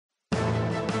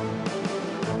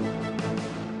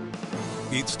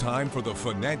It's time for the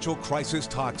Financial Crisis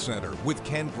Talk Center with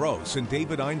Ken Gross and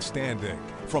David Einstandig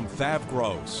from Thav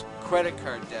Gross. Credit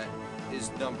card debt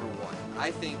is number one.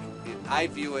 I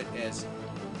view it as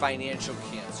financial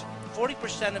cancer.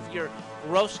 40% of your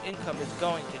gross income is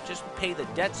going to just pay the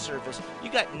debt service. You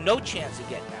got no chance of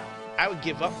getting out. I would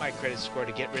give up my credit score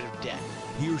to get rid of debt.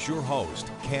 Here's your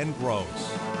host, Ken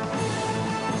Gross.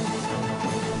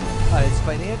 It's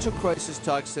Financial Crisis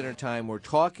Talk Center time. We're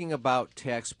talking about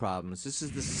tax problems. This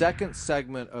is the second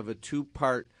segment of a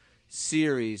two-part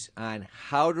series on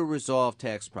how to resolve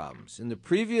tax problems. In the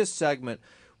previous segment,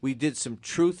 we did some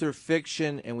truth or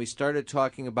fiction, and we started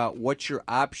talking about what your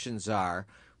options are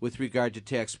with regard to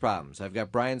tax problems. I've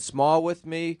got Brian Small with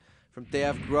me from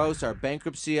Thav Gross, our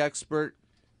bankruptcy expert.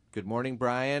 Good morning,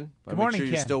 Brian. Good morning, Make sure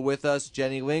you're Ken. still with us.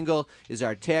 Jenny Lingle is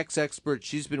our tax expert.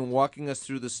 She's been walking us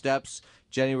through the steps.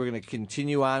 Jenny, we're going to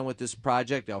continue on with this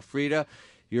project. Elfrida,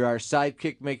 you're our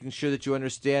sidekick, making sure that you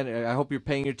understand. I hope you're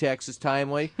paying your taxes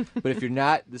timely. But if you're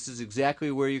not, this is exactly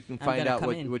where you can find out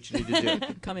what you need to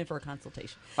do. Come in for a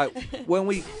consultation. All right, when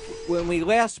we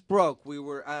last broke, we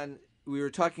were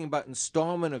talking about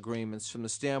installment agreements from the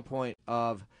standpoint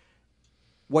of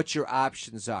what your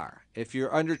options are. If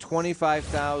you're under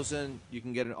 $25,000, you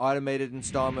can get an automated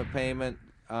installment payment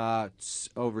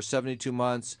over 72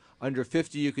 months. Under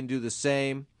 50, you can do the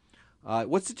same.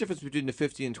 What's the difference between the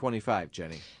 50 and 25,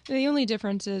 Jenny? The only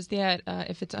difference is that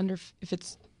if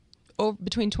it's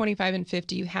between 25 and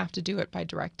 50, you have to do it by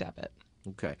direct debit.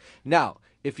 Okay. Now,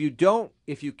 if you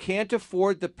can't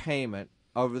afford the payment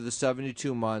over the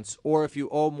 72 months, or if you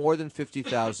owe more than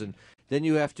 $50,000, then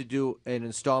you have to do an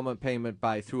installment payment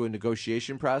through a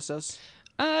negotiation process?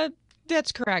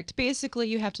 That's correct. Basically,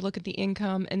 you have to look at the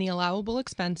income and the allowable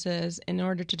expenses in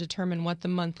order to determine what the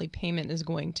monthly payment is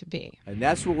going to be. And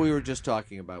that's what we were just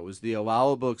talking about, was the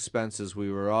allowable expenses. We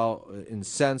were all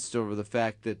incensed over the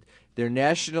fact that they're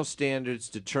national standards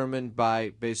determined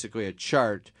by basically a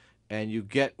chart, and you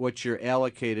get what you're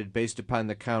allocated based upon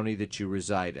the county that you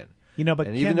reside in. But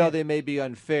and even though they may be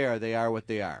unfair, they are what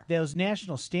they are. Those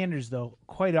national standards, though,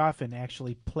 quite often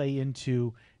actually play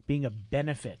into being a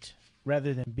benefit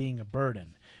rather than being a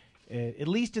burden, at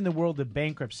least in the world of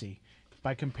bankruptcy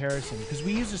by comparison, because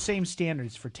we use the same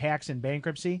standards for tax and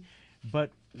bankruptcy,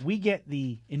 but we get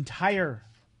the entire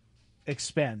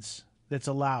expense that's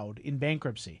allowed in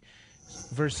bankruptcy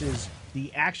versus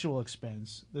the actual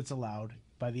expense that's allowed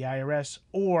by the IRS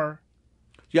or...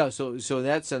 Yeah, so in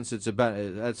that sense, it's a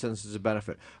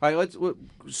benefit. All right,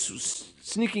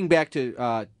 sneaking back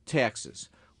to taxes.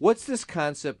 What's this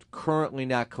concept currently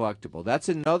not collectible? That's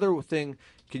another thing.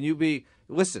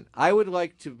 Listen, I would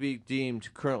like to be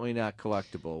deemed currently not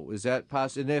collectible. Is that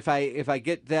possible? And if I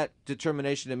get that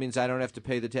determination, it means I don't have to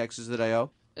pay the taxes that I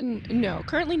owe? No.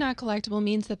 Currently not collectible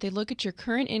means that they look at your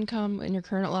current income and your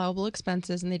current allowable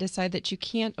expenses, and they decide that you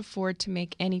can't afford to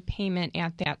make any payment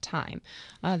at that time.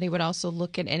 They would also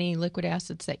look at any liquid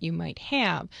assets that you might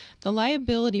have. The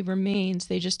liability remains.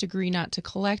 They just agree not to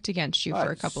collect against you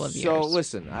for a couple of years. So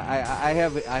listen, I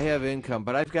have income,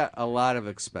 but I've got a lot of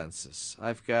expenses.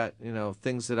 I've got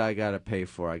things that I got to pay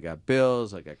for. I got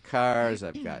bills. I got cars.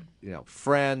 I've got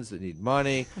friends that need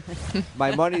money.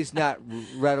 My money's not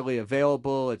readily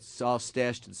available. It's all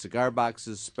stashed in cigar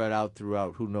boxes, spread out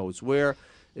throughout who knows where.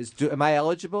 Am I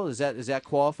eligible? Does that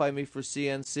qualify me for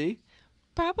CNC?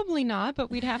 Probably not, but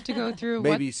we'd have to go through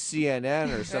maybe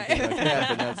CNN or something like that,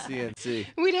 but not CNC.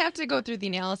 We'd have to go through the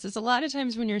analysis. A lot of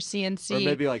times when you're CNC... Or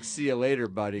maybe like, see you later,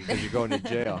 buddy, because you're going to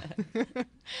jail.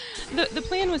 The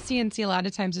plan with CNC a lot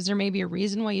of times is there may be a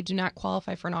reason why you do not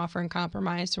qualify for an offer in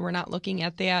compromise, so we're not looking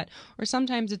at that. Or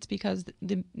sometimes it's because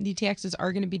the taxes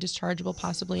are going to be dischargeable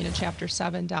possibly in a Chapter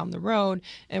 7 down the road,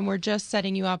 and we're just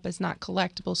setting you up as not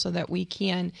collectible so that we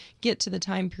can get to the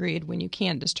time period when you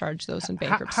can discharge those in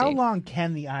bankruptcy. How long can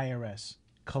the IRS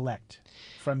collect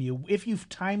from you if you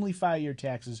timely file your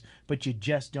taxes, but you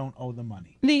just don't owe the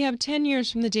money? They have 10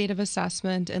 years from the date of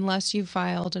assessment unless you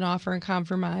filed an offer in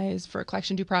compromise for a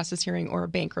collection due process hearing or a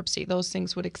bankruptcy. Those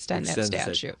things would extend that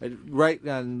statute. Right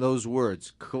on those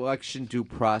words, collection due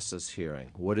process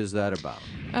hearing. What is that about?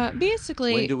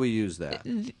 Basically, when do we use that?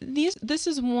 This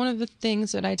is one of the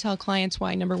things that I tell clients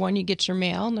why, number one, you get your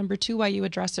mail. Number two, why you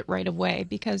address it right away.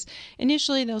 Because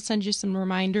initially they'll send you some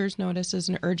reminders, notices,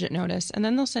 an urgent notice, and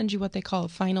then they'll send you what they call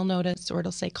a final notice, or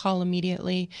it'll say call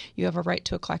immediately. You have a right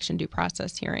to a collection due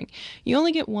process hearing. You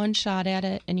only get one shot at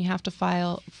it, and you have to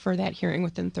file for that hearing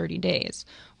within 30 days.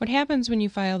 What happens when you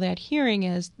file that hearing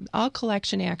is all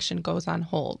collection action goes on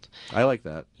hold. I like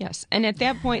that. Yes, and at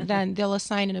that point then they'll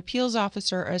assign an appeals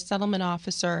officer or a settlement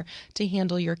officer to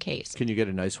handle your case. Can you get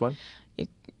a nice one?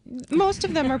 Most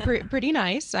of them are pretty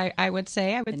nice, I would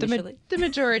say. The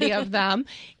majority of them.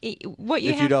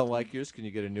 If you don't like yours, can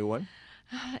you get a new one?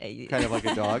 Kind of like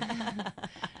a dog.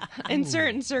 In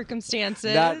certain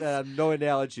circumstances. No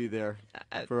analogy there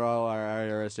for all our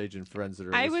IRS agent friends that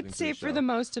are listening. I would say for the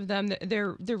most of them,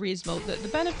 they're reasonable. The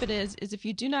benefit is if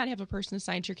you do not have a person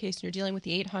assigned to your case and you're dealing with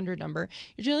the 800 number,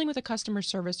 you're dealing with a customer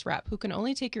service rep who can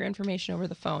only take your information over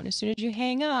the phone. As soon as you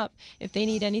hang up, if they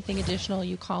need anything additional,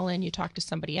 you call in, you talk to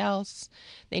somebody else.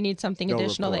 They need something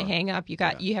additional, they hang up.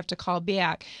 You have to call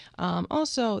back.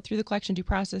 Also, through the collection due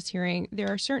process hearing, there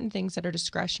are certain things that are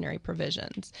discretionary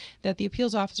provisions that the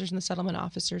appeals officers and the settlement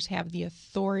officers have the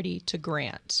authority to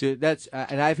grant. So that's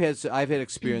and I've had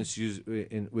experience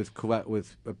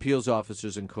with appeals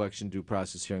officers and collection due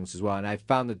process hearings as well, and I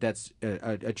found that that's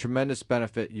a tremendous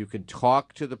benefit. You can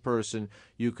talk to the person,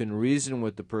 you can reason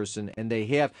with the person, and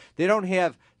they don't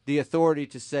have the authority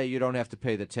to say you don't have to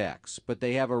pay the tax, but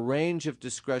they have a range of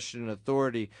discretion and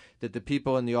authority that the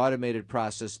people in the automated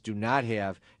process do not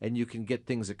have, and you can get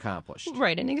things accomplished.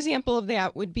 Right. An example of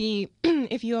that would be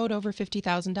if you owed over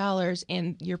 $50,000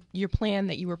 and your plan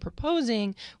that you were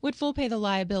proposing would full pay the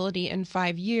liability in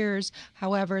 5 years.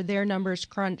 However, their numbers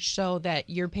crunch show that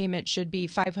your payment should be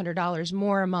 $500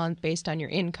 more a month based on your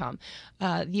income.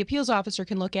 The appeals officer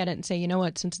can look at it and say, you know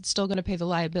what, since it's still going to pay the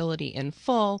liability in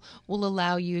full, we'll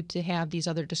allow you to have these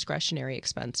other discretionary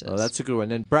expenses. Oh, that's a good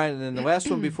one. And Brian, and then the last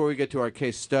one before we get to our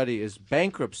case study is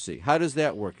bankruptcy. How does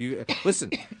that work?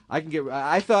 Listen,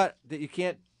 I thought that you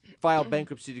can't file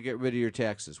bankruptcy to get rid of your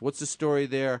taxes. What's the story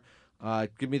there?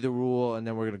 Give me the rule, and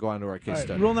then we're going to go on to our case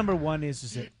study. Rule number one is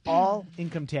that all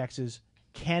income taxes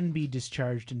can be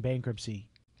discharged in bankruptcy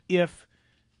if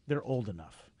they're old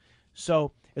enough.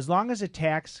 So as long as a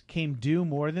tax came due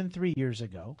more than 3 years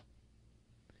ago,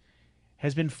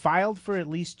 has been filed for at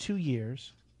least 2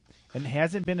 years, and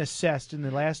hasn't been assessed in the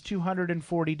last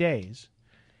 240 days,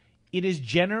 it is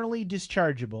generally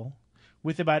dischargeable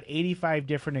with about 85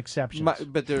 different exceptions.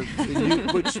 But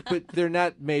they're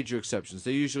not major exceptions.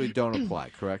 They usually don't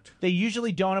apply, correct? They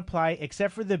usually don't apply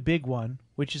except for the big one,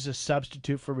 which is a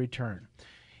substitute for return.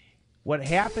 What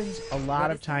happens a lot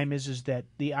of time is that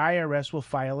the IRS will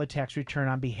file a tax return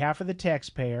on behalf of the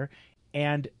taxpayer,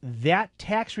 and that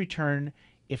tax return,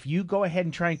 if you go ahead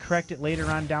and try and correct it later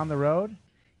on down the road,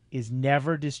 is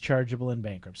never dischargeable in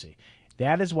bankruptcy.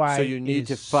 That is why you need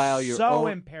to file your own. So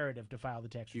imperative to file the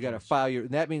tax return. You got to file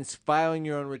and that means filing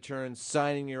your own return,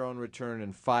 signing your own return,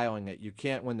 and filing it. You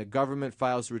can't, when the government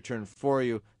files a return for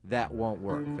you, that won't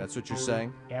work. That's what you're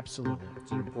saying? Absolutely.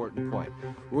 It's an important point.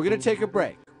 We're going to take a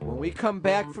break. When we come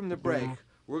back from the break,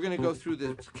 we're going to go through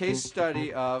the case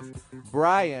study of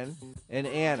Brian and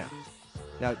Anna.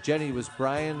 Now, Jenny, was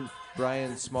Brian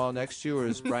Small next to you, or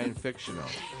is Brian fictional?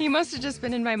 He must have just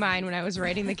been in my mind when I was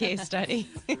writing the case study.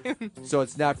 So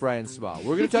it's not Brian Small.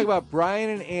 We're going to talk about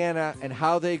Brian and Anna and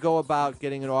how they go about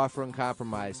getting an offer and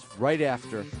compromise right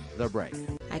after the break.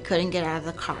 I couldn't get out of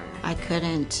the car. I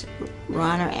couldn't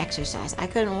run or exercise. I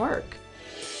couldn't work.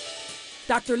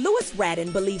 Dr. Lewis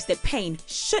Radin believes that pain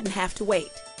shouldn't have to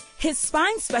wait. His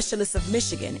Spine Specialist of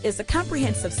Michigan is a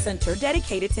comprehensive center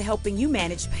dedicated to helping you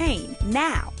manage pain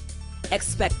now.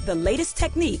 Expect the latest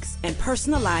techniques and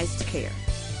personalized care.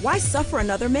 Why suffer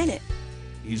another minute?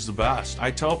 He's the best.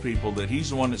 I tell people that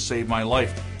he's the one that saved my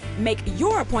life. Make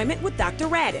your appointment with Dr.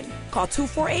 Radin. Call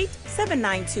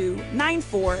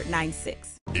 248-792-9496.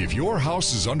 If your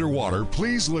house is underwater,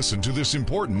 please listen to this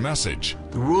important message.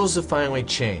 The rules have finally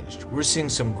changed. We're seeing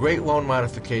some great loan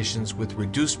modifications with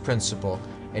reduced principal,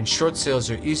 and short sales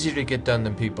are easier to get done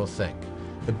than people think.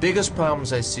 The biggest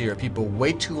problems I see are people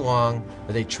wait too long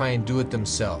or they try and do it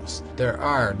themselves. There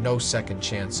are no second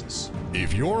chances.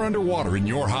 If you're underwater in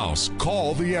your house,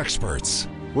 call the experts.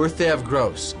 We're Thav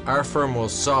Gross. Our firm will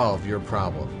solve your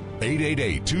problem.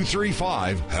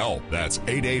 888-235-HELP. That's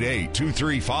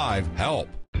 888-235-HELP.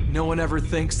 No one ever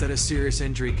thinks that a serious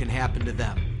injury can happen to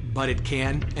them, but it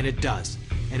can, and it does.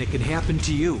 And it can happen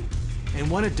to you. And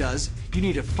when it does, you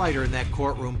need a fighter in that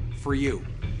courtroom for you.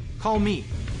 Call me,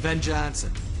 Ben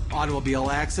Johnson. Automobile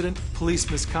accident,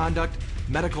 police misconduct,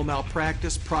 medical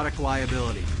malpractice, product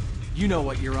liability. You know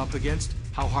what you're up against,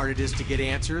 how hard it is to get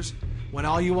answers. When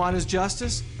all you want is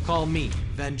justice, call me,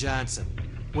 Ben Johnson.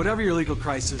 Whatever your legal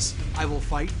crisis, I will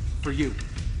fight for you.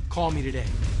 Call me today.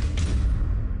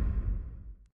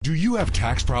 Do you have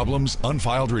tax problems,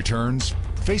 unfiled returns?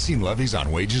 Facing levies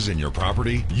on wages in your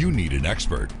property? You need an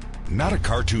expert, not a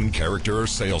cartoon character or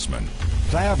salesman.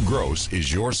 Thav Gross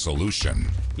is your solution.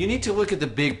 You need to look at the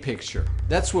big picture.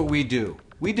 That's what we do.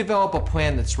 We develop a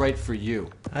plan that's right for you.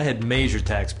 I had major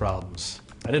tax problems.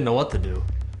 I didn't know what to do.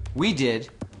 We did.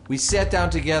 We sat down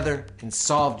together and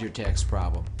solved your tax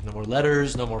problem. No more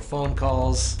letters, no more phone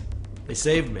calls. They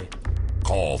saved me.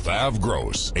 Call Thav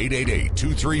Gross,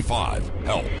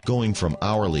 888-235-HELP. Going from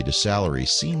hourly to salary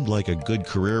seemed like a good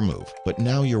career move, but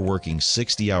now you're working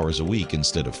 60 hours a week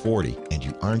instead of 40, and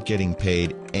you aren't getting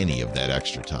paid any of that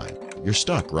extra time. You're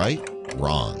stuck, right?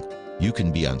 Wrong. You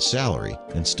can be on salary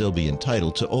and still be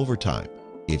entitled to overtime.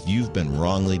 If you've been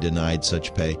wrongly denied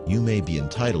such pay, you may be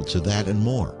entitled to that and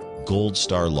more. Gold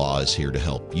Star Law is here to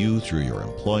help you through your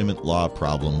employment law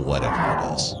problem, whatever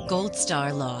it is. Gold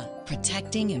Star Law,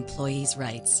 protecting employees'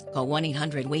 rights. Call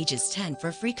 1-800-WAGES-10 for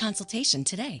a free consultation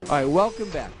today. All right,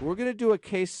 welcome back. We're going to do a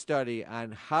case study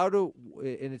on how to,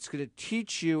 and it's going to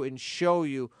teach you and show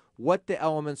you what the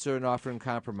elements of an offer and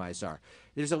compromise are.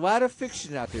 There's a lot of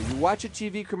fiction out there. You watch a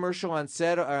TV commercial on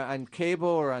cable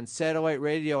or on satellite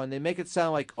radio, and they make it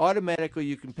sound like automatically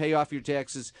you can pay off your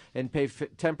taxes and pay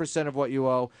 10% of what you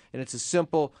owe, and it's a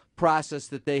simple process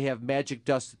that they have magic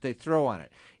dust that they throw on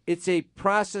it. It's a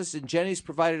process, and Jenny's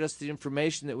provided us the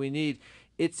information that we need.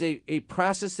 It's a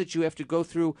process that you have to go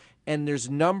through, and there's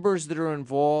numbers that are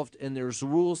involved, and there's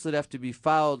rules that have to be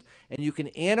followed, and you can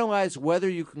analyze whether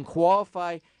you can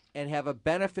qualify and have a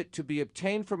benefit to be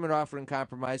obtained from an offer and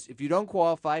compromise. If you don't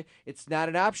qualify, it's not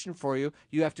an option for you.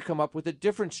 You have to come up with a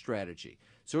different strategy.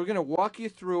 So we're going to walk you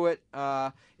through it.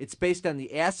 It's based on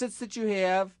the assets that you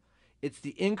have. It's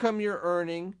the income you're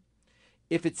earning.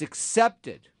 If it's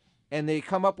accepted and they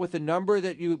come up with a number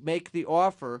that you make the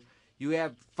offer, you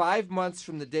have 5 months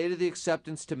from the date of the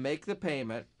acceptance to make the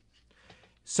payment.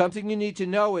 Something you need to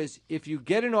know is if you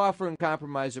get an offer and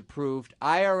compromise approved,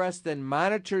 IRS then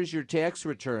monitors your tax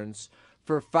returns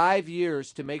for 5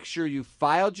 years to make sure you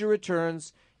filed your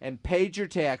returns and paid your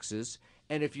taxes.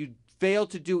 And if you fail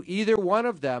to do either one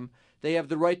of them, they have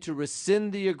the right to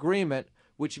rescind the agreement,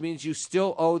 which means you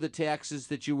still owe the taxes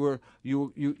that you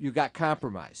got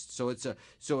compromised. So it's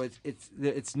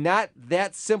not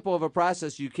that simple of a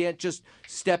process. You can't just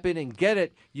step in and get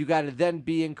it. You got to then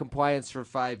be in compliance for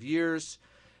 5 years.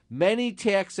 Many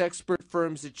tax expert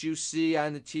firms that you see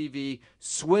on the TV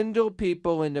swindle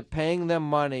people into paying them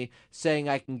money, saying,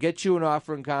 I can get you an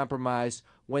offer and compromise,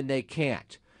 when they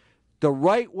can't. The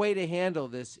right way to handle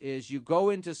this is you go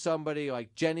into somebody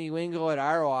like Jenny Wingle at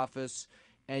our office,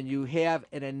 and you have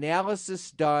an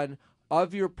analysis done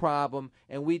of your problem,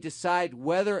 and we decide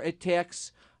whether a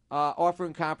tax offer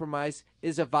and compromise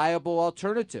is a viable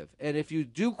alternative. And if you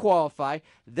do qualify,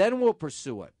 then we'll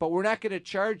pursue it. But we're not going to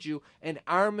charge you an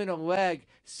arm and a leg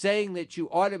saying that you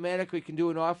automatically can do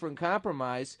an offer and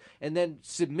compromise and then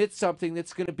submit something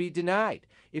that's going to be denied.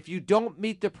 If you don't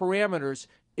meet the parameters,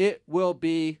 it will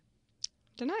be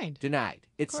denied.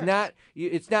 It's not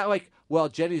like, well,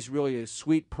 Jenny's really a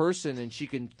sweet person and she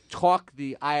can talk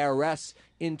the IRS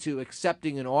into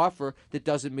accepting an offer that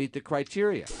doesn't meet the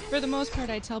criteria. For the most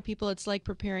part, I tell people it's like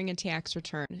preparing a tax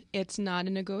return. It's not a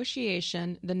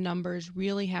negotiation. The numbers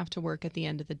really have to work at the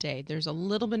end of the day. There's a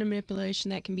little bit of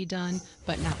manipulation that can be done,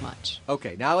 but not much.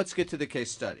 Okay, now let's get to the case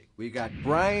study. We got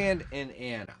Brian and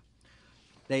Anna.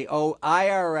 They owe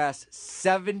IRS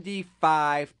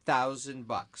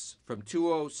 $75,000 from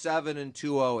 2007 and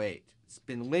 2008. It's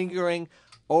been lingering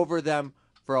over them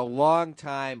for a long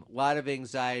time, a lot of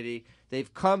anxiety.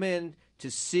 They've come in to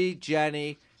see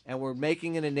Jenny, and we're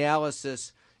making an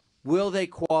analysis. Will they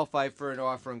qualify for an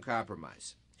offer and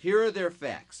compromise? Here are their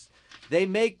facts. They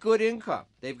make good income.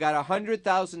 They've got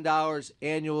 $100,000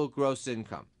 annual gross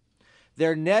income.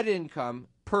 Their net income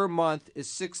per month is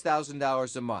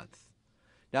 $6,000 a month.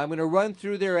 Now, I'm going to run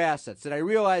through their assets, and I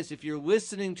realize if you're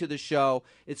listening to the show,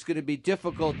 it's going to be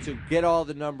difficult to get all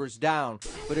the numbers down.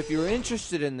 But if you're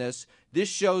interested in this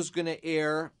show's going to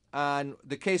air on,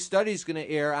 the case study is going to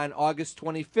air on August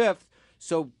 25th.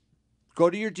 So go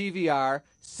to your DVR,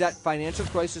 set Financial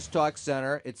Crisis Talk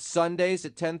Center. It's Sundays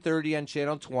at 10:30 on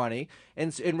Channel 20,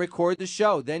 and record the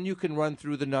show. Then you can run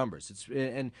through the numbers.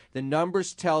 And the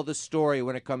numbers tell the story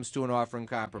when it comes to an offer and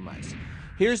compromise.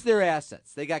 Here's their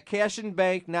assets. They got cash in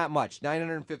bank, not much,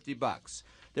 $950.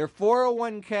 Their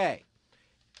 401k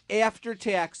after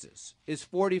taxes is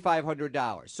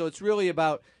 $4,500. So it's really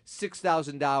about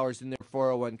 $6,000 in their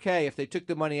 401k. If they took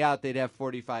the money out, they'd have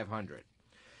 $4,500.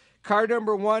 Car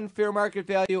number 1, fair market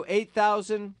value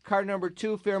 $8,000. Car number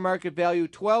 2, fair market value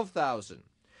 $12,000.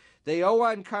 They owe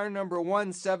on car number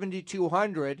 1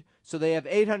 $7,200, so they have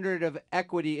 $800 of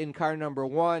equity in car number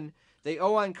 1. They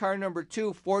owe on car number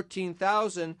 2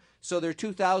 $14,000, so they're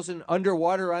 $2,000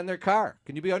 underwater on their car.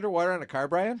 Can you be underwater on a car,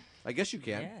 Brian? I guess you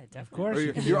can. Yeah, definitely.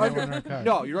 Of course. You're under.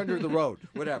 No, you're under the road.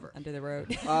 Whatever. Under the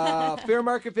road. Fair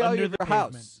market value Under of the your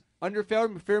pavement. house under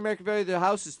fair market value, the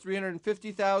house is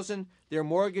 $350,000. Their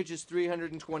mortgage is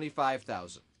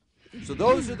 $325,000. So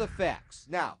those are the facts.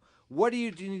 Now, what do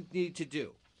you need to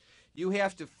do? You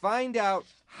have to find out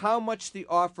how much the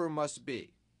offer must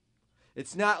be.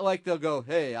 It's not like they'll go,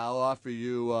 hey, I'll offer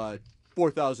you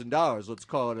 $4,000. Let's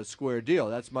call it a square deal.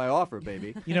 That's my offer,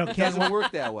 baby. You know, It Ken, doesn't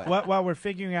work that way. While we're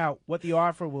figuring out what the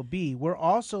offer will be, we're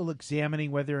also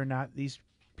examining whether or not these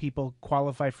people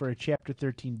qualify for a Chapter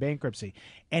 13 bankruptcy.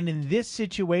 And in this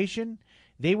situation,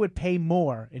 they would pay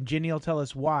more, and Ginny will tell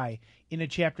us why, in a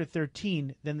Chapter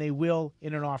 13 than they will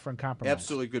in an offer and compromise.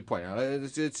 Absolutely good point. Now,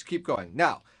 let's keep going.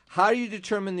 Now, how do you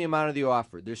determine the amount of the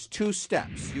offer? There's two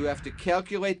steps. You have to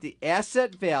calculate the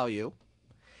asset value,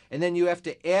 and then you have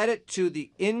to add it to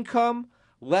the income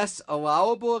less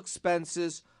allowable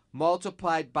expenses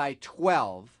multiplied by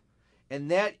 12,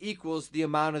 and that equals the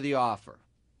amount of the offer.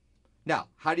 Now,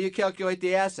 how do you calculate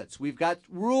the assets? We've got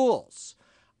rules.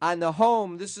 On the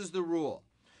home, this is the rule.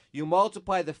 You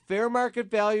multiply the fair market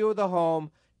value of the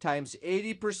home times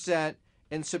 80%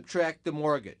 and subtract the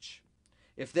mortgage.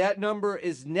 If that number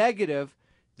is negative,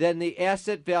 then the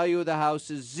asset value of the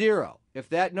house is 0. If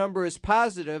that number is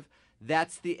positive,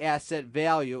 that's the asset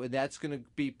value, and that's going to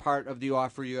be part of the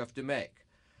offer you have to make.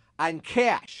 On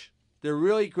cash, they're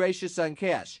really gracious on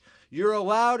cash. You're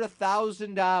allowed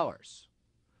 $1,000.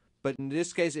 But in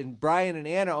this case, Brian and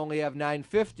Anna only have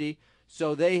 $950,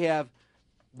 so they have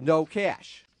no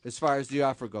cash as far as the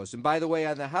offer goes. And by the way,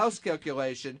 on the house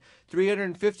calculation,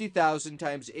 $350,000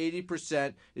 times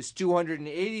 80% is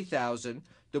 $280,000.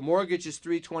 The mortgage is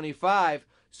 $325,000.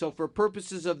 So for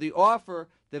purposes of the offer,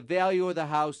 the value of the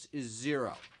house is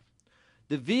 0.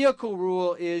 The vehicle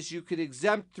rule is you could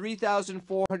exempt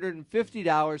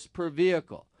 $3,450 per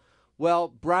vehicle. Well,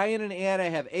 Brian and Anna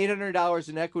have $800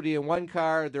 in equity in one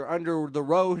car. They're under the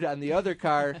road on the other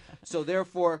car. So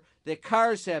therefore, the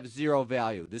cars have 0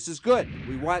 value. This is good.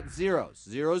 We want zeros.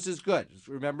 Zeros is good.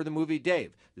 Remember the movie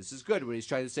Dave. This is good when he's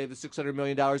trying to save the $600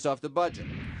 million off the budget.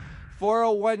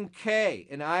 401k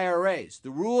and IRAs.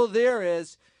 The rule there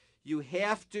is you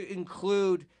have to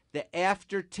include the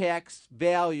after-tax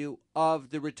value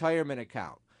of the retirement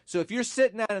account. So if you're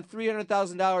sitting on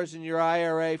 $300,000 in your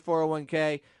IRA,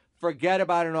 401k, forget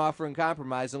about an offer and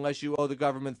compromise unless you owe the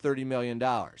government $30 million.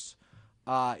 The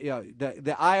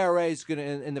IRA is going to,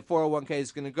 and the 401k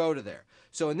is going to go to there.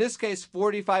 So in this case,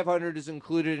 $4,500 is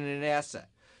included in an asset.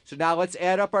 So now let's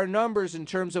add up our numbers in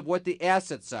terms of what the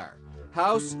assets are.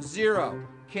 House, 0.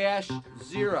 Cash,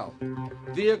 0.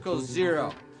 Vehicles,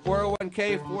 0.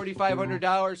 401k,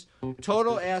 $4,500.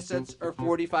 Total assets are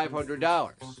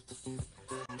 $4,500.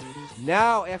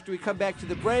 Now, after we come back to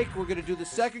the break, we're going to do the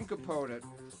second component,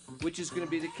 which is going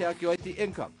to be to calculate the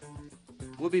income.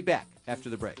 We'll be back after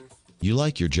the break. You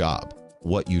like your job.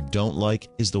 What you don't like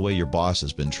is the way your boss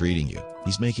has been treating you.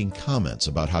 He's making comments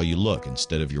about how you look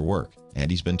instead of your work, and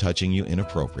he's been touching you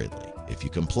inappropriately. If you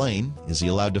complain, is he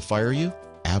allowed to fire you?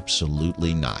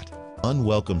 Absolutely not.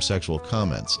 Unwelcome sexual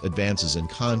comments, advances in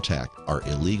contact are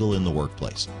illegal in the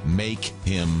workplace. Make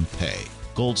him pay.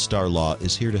 Gold Star Law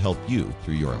is here to help you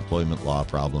through your employment law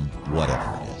problem,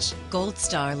 whatever it is. Gold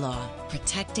Star Law,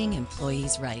 protecting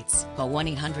employees' rights. Call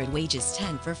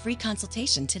 1-800-WAGES-10 for a free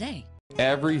consultation today.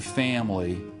 Every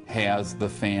family has the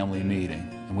family meeting,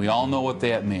 and we all know what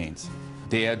that means.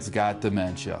 Dad's got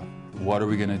dementia. What are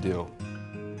we going to do?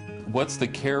 What's the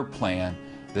care plan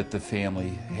that the family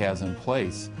has in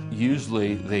place?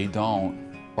 Usually they don't,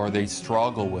 or they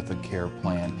struggle with a care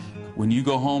plan. When you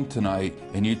go home tonight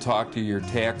and you talk to your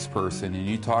tax person and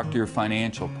you talk to your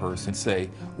financial person, say,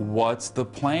 what's the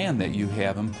plan that you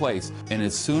have in place? And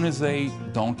as soon as they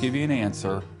don't give you an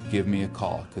answer, give me a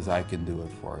call, because I can do it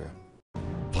for you.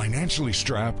 Financially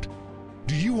strapped?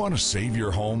 Do you want to save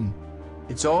your home?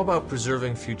 It's all about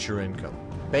preserving future income.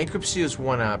 Bankruptcy is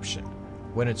one option.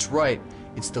 When it's right,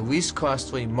 it's the least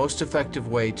costly, most effective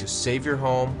way to save your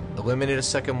home, eliminate a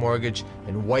second mortgage,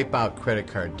 and wipe out credit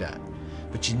card debt.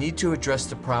 But you need to address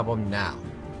the problem now.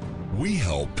 We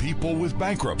help people with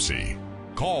bankruptcy.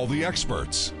 Call the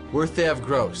experts. We're Thav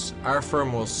Gross. Our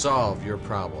firm will solve your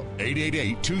problem.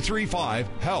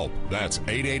 888-235-HELP. That's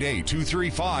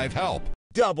 888-235-HELP.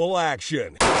 Double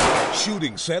Action,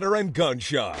 shooting center and gun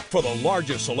shop. For the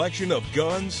largest selection of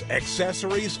guns,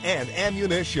 accessories, and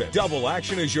ammunition, Double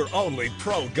Action is your only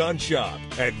pro gun shop.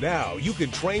 And now you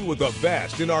can train with the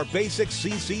best in our basic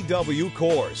CCW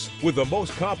course. With the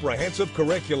most comprehensive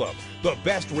curriculum, the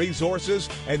best resources,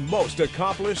 and most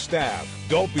accomplished staff.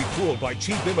 Don't be fooled by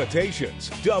cheap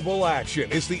imitations. Double Action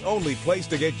is the only place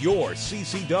to get your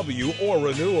CCW or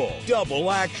renewal.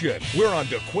 Double Action. We're on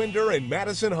DeQuinder and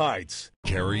Madison Heights.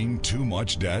 Carrying too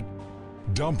much debt?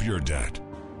 Dump your debt.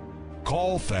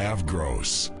 Call Thav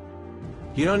Gross.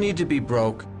 You don't need to be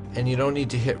broke, and you don't need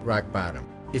to hit rock bottom.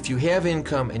 If you have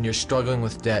income and you're struggling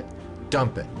with debt,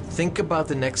 dump it. Think about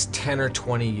the next 10 or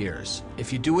 20 years.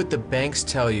 If you do what the banks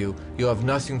tell you, you'll have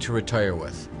nothing to retire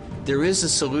with. There is a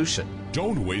solution.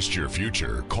 Don't waste your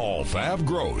future. Call Thav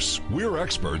Gross. We're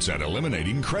experts at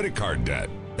eliminating credit card debt.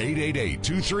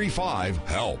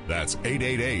 888-235-HELP. That's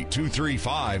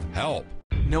 888-235-HELP.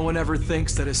 No one ever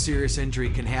thinks that a serious injury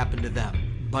can happen to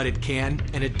them, but it can,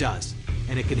 and it does.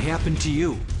 And it can happen to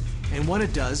you. And when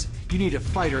it does, you need a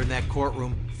fighter in that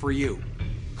courtroom for you.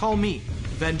 Call me,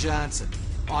 Ben Johnson.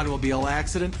 Automobile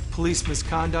accident, police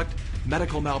misconduct,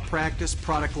 medical malpractice,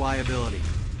 product liability.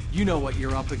 You know what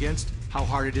you're up against, how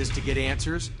hard it is to get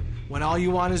answers. When all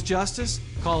you want is justice,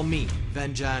 call me,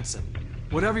 Ben Johnson.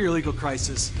 Whatever your legal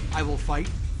crisis, I will fight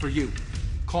for you.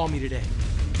 Call me today.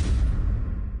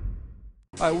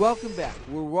 All right, welcome back.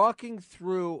 We're walking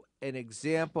through an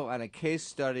example on a case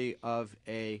study of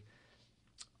a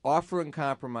offer and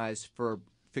compromise for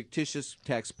fictitious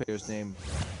taxpayers named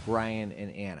Brian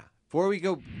and Anna. Before we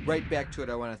go right back to it,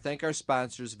 I want to thank our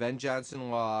sponsors, Ben Johnson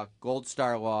Law, Gold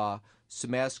Star Law,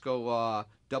 Samasco Law,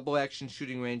 Double Action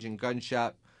Shooting Range and Gun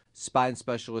Shop, Spine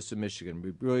Specialists in Michigan.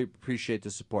 We really appreciate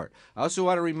the support. I also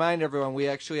want to remind everyone we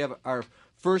actually have our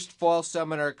first fall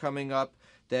seminar coming up.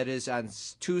 That is on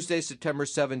Tuesday, September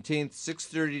 17th,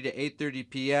 6:30 to 8:30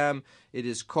 p.m. It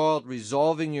is called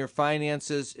Resolving Your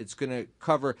Finances. It's going to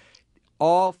cover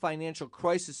all financial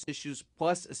crisis issues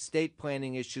plus estate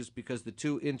planning issues because the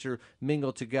two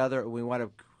intermingle together, and we want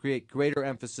to create greater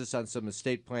emphasis on some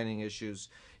estate planning issues.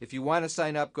 If you want to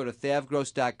sign up, go to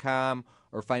thavgross.com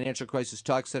or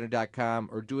financialcrisistalkcenter.com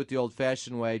or do it the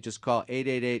old-fashioned way. Just call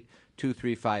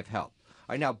 888-235-HELP. All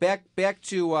right, now back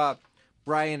to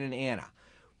Brian and Anna.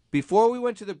 Before we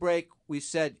went to the break, we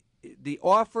said the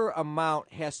offer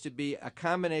amount has to be a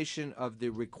combination of the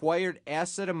required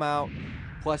asset amount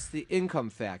plus the income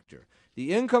factor.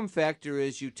 The income factor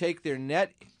is you take their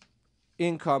net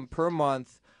income per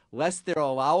month less their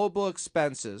allowable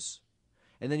expenses,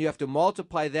 and then you have to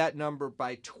multiply that number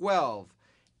by 12,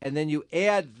 and then you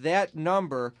add that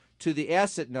number to the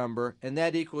asset number, and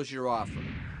that equals your offer.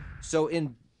 So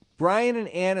in Brian and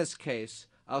Anna's case,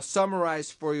 I'll summarize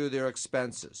for you their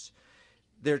expenses.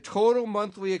 Their total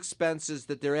monthly expenses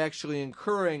that they're actually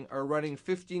incurring are running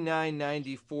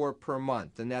 $59.94 per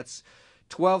month, and that's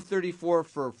 $1,234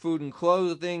 for food and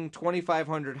clothing,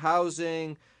 $2,500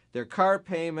 housing, their car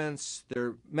payments,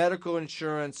 their medical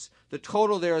insurance. The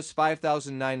total there is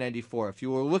 $5,994. If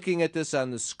you were looking at this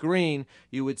on the screen,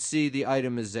 you would see the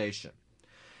itemization.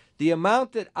 The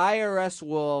amount that IRS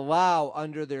will allow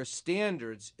under their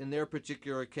standards in their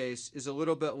particular case is a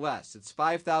little bit less. It's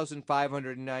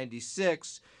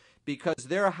 $5,596 because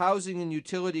their housing and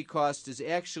utility cost is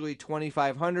actually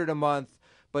 $2,500 a month,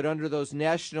 but under those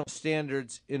national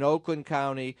standards in Oakland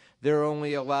County, they're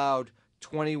only allowed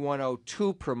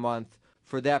 $2,102 per month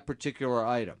for that particular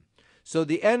item. So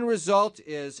the end result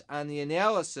is, on the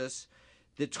analysis,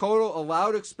 the total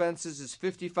allowed expenses is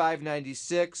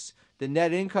 $5,596. The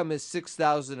net income is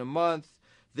 $6,000 a month.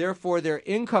 Therefore, their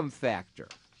income factor,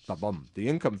 the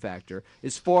income factor,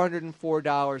 is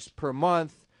 $404 per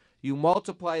month. You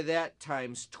multiply that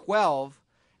times 12,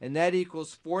 and that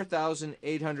equals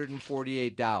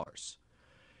 $4,848.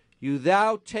 You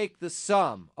now take the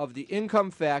sum of the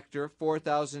income factor,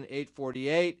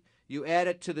 $4,848. You add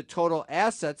it to the total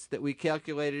assets that we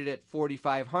calculated at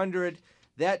 $4,500.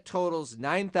 That totals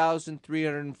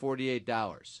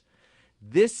 $9,348.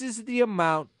 This is the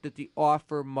amount that the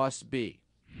offer must be.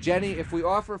 Jenny, if we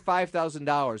offer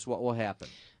 $5,000, what will happen?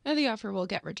 Now the offer will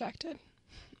get rejected.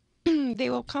 They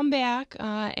will come back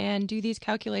and do these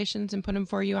calculations and put them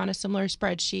for you on a similar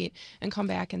spreadsheet and come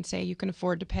back and say you can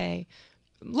afford to pay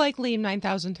likely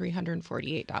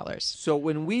 $9,348. So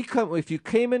when we come, if you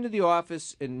came into the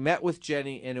office and met with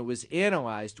Jenny and it was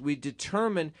analyzed, we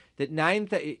determined that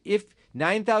if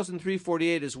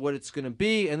 $9,348 is what it's going to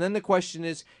be, and then the question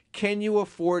is, can you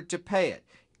afford to pay it?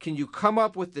 Can you come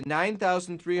up with the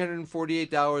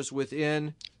 $9,348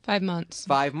 within 5 months?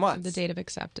 5 months. Of the date of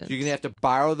acceptance. So you're going to have to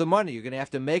borrow the money. You're going to have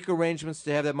to make arrangements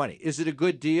to have that money. Is it a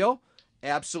good deal?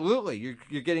 Absolutely.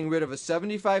 You're getting rid of a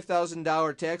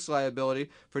 $75,000 tax liability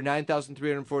for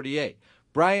 $9,348.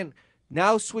 Brian,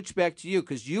 now switch back to you,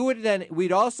 because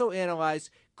we'd also analyze,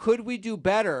 could we do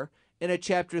better in a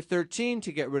Chapter 13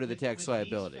 to get rid of the tax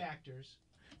liability?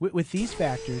 With these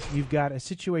factors, you've got a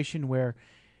situation where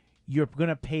you're going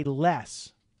to pay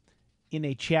less in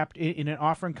an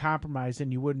offer and compromise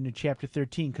than you would in a Chapter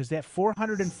 13, because that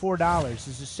 $404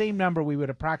 is the same number we would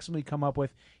approximately come up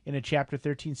with in a Chapter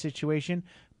 13 situation,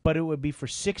 but it would be for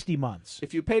 60 months.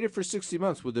 If you paid it for 60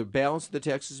 months, would the balance of the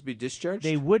taxes be discharged?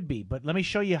 They would be, but let me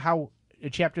show you how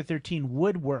Chapter 13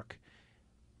 would work.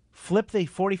 Flip the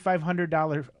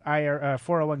 $4,500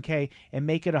 401k and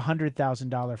make it a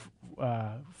 $100,000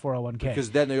 401k.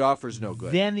 Because then the offer's no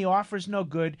good. Then the offer's no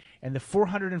good, and the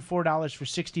 $404 for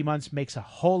 60 months makes a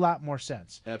whole lot more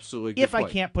sense. Absolutely. Good If point. I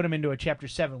can't put them into a Chapter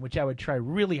 7, which I would try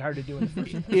really hard to do in the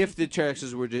first if the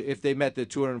taxes were, if they met the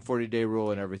 240-day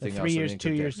rule and everything the else. 3 years, on 2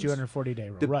 income years, taxes. 240-day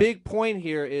rule. The right. big point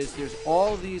here is there's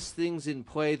all these things in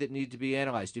play that need to be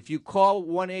analyzed. If you call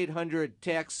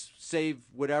 1-800-TAX-SAVE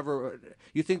whatever,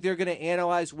 you think they're going to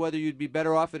analyze whether you'd be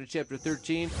better off in a Chapter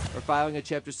 13 or filing a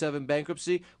Chapter 7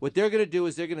 bankruptcy. What they're going to do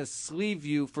is they're going to sleeve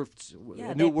you for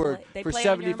a new word for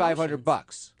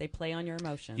 $7,500. They play on your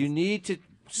emotions. You need to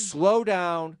slow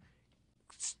down,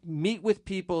 meet with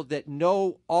people that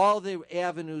know all the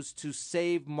avenues to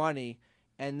save money,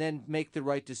 and then make the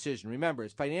right decision. Remember,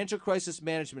 financial crisis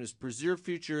management is preserve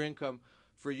future income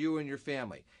for you and your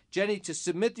family. Jenny, to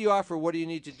submit the offer, what do you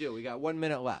need to do? We got 1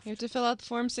 minute left. You have to fill out the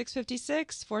Form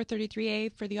 656,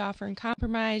 433A for the offer and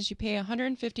compromise. You pay a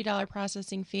 $150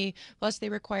 processing fee, plus they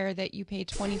require that you pay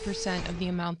 20% of the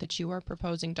amount that you are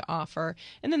proposing to offer.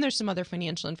 And then there's some other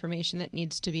financial information that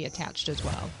needs to be attached as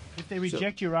well. If they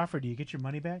reject your offer, do you get your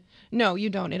money back? No, you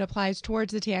don't. It applies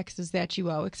towards the taxes that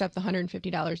you owe, except the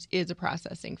 $150 is a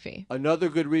processing fee. Another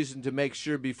good reason to make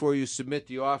sure before you submit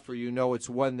the offer, you know it's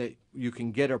one that you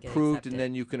can get approved and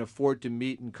then you can afford to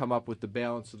meet and come up with the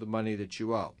balance of the money that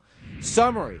you owe.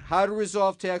 Summary, how to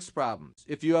resolve tax problems.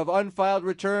 If you have unfiled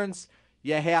returns,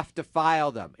 you have to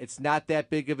file them. It's not that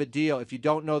big of a deal. If you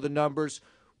don't know the numbers,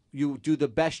 you do the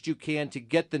best you can to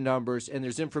get the numbers, and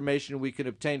there's information we can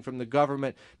obtain from the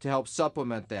government to help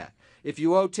supplement that. If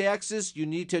you owe taxes, you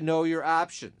need to know your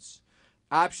options.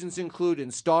 Options include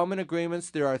installment agreements.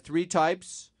 There are 3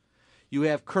 types. You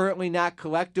have currently not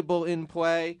collectible in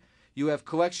play. You have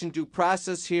collection due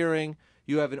process hearing.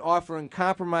 You have an offer and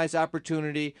compromise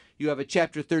opportunity. You have a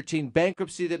Chapter 13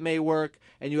 bankruptcy that may work.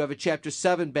 And you have a Chapter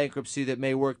 7 bankruptcy that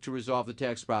may work to resolve the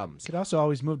tax problems. You could also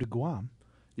always move to Guam.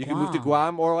 You can move to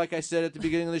Guam, or like I said at the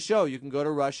beginning of the show, you can go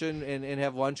to Russia and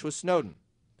have lunch with Snowden.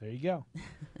 There you go.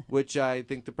 Which I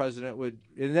think the president would.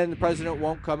 And then the president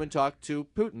won't come and talk to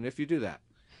Putin if you do that.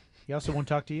 He also won't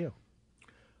talk to you.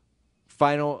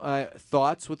 Final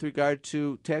thoughts with regard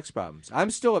to tax problems.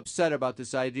 I'm still upset about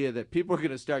this idea that people are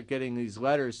going to start getting these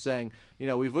letters saying, you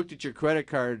know, we've looked at your credit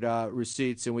card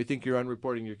receipts and we think you're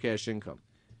unreporting your cash income.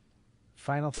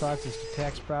 Final thoughts as to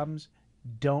tax problems.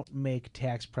 Don't make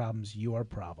tax problems your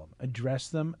problem. Address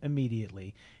them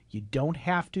immediately. You don't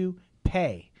have to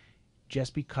pay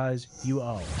just because you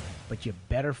owe, but you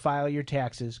better file your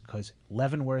taxes because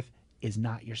Leavenworth is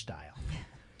not your style.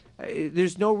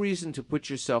 There's no reason to put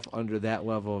yourself under that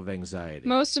level of anxiety.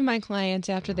 Most of my clients,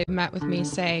 after they've met with me,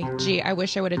 say, gee, I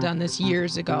wish I would have done this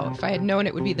years ago. If I had known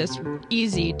it would be this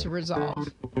easy to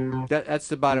resolve. That's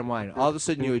the bottom line. All of a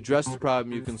sudden you address the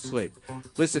problem, you can sleep.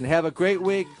 Listen, have a great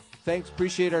week. Thanks.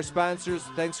 Appreciate our sponsors.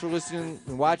 Thanks for listening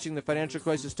and watching the Financial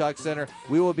Crisis Talk Center.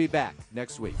 We will be back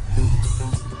next week.